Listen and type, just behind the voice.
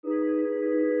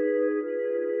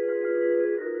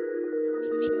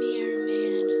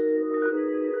Mirrorman.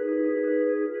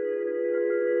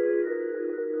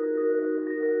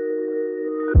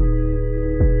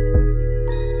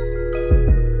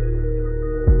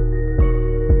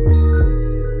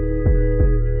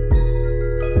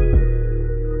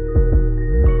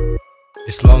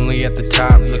 It's lonely at the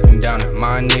top, looking down at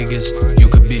my niggas. You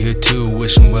could be here too,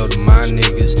 wishing well to my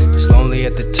niggas. It's lonely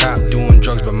at the top, doing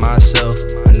drugs by myself.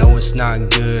 I know it's not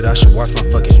good, I should watch my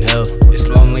fucking health. It's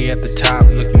lonely at the top,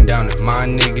 looking down at my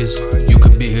niggas. You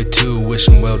could be here too,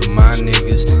 wishing well to my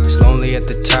niggas. It's lonely at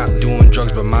the top, doing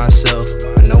drugs by myself.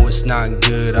 I know it's not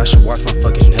good, I should watch my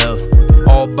fucking health.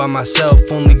 All by myself,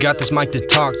 only got this mic to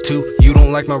talk to. You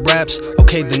don't like my raps?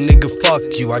 Okay, then nigga, fuck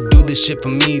you. I do this shit for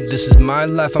me, this is my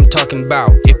life I'm talking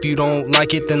about. If you don't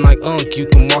like it, then like you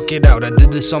can walk it out. I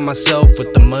did this on myself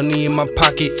with the money in my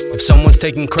pocket. If someone's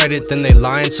taking credit, then they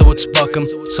lying, so it's fuck 'em.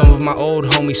 Some of my old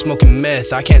homies smoking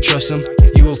meth, I can't trust them.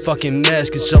 You a fucking mess,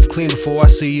 get yourself clean before I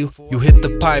see you. You hit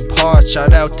the pipe hard,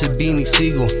 shout out to Beanie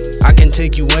Siegel. I can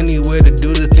take you anywhere to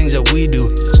do the things that we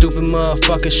do. Stupid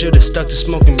motherfucker should've stuck to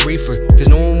smoking reefer, cause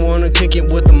no one wanna kick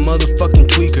it with a motherfucking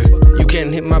tweaker. You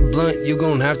can't hit my blunt, you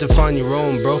gon' have to find your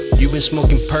own, bro. You been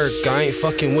smoking perk, I ain't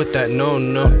fucking with that, no.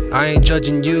 I ain't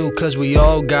judging you, cause we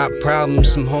all got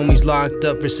problems. Some homies locked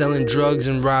up for selling drugs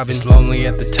and robbing. It's lonely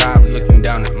at the top, looking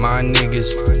down at my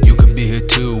niggas. You could be here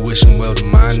too, wishing well to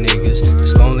my niggas.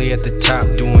 It's lonely at the top,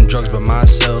 doing drugs by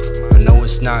myself. I know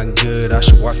it's not good, I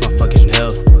should watch my fucking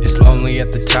health. It's lonely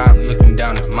at the top, looking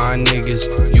down at my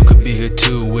niggas. You could be here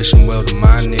too, wishing well to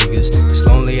my niggas. It's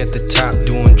lonely at the top,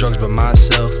 doing drugs by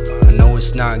myself. I know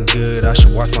it's not good, I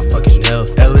should watch my fucking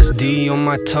health. LSD on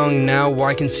my tongue now,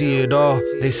 I can see it all.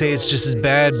 They say it's just as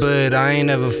bad, but I ain't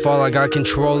ever fall. I got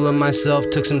control of myself,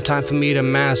 took some time for me to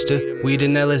master. Weed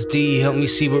and LSD helped me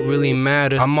see what really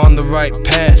mattered. I'm on the right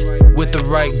path, with the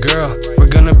right girl. We're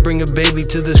gonna bring a baby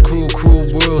to this cruel, cruel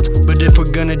world. But if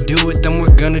we're gonna do it, then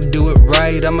we're gonna do it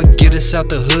right. I'ma get us out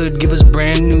the hood, give us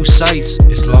brand new sights.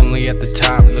 It's lonely at the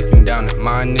top, looking down at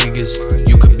my niggas.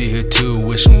 You could be here too,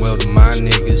 wishing well to my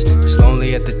niggas. It's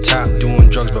lonely at the top, doing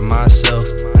drugs by myself.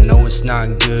 I know it's not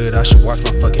good, I should watch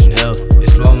my fucking health.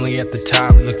 It's lonely at the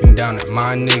top, looking down at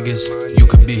my niggas. You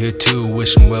could be here too,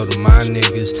 wishing well to my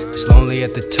niggas. It's lonely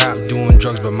at the top, doing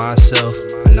drugs by myself.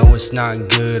 I know it's not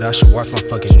good, I should watch my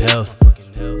fucking health.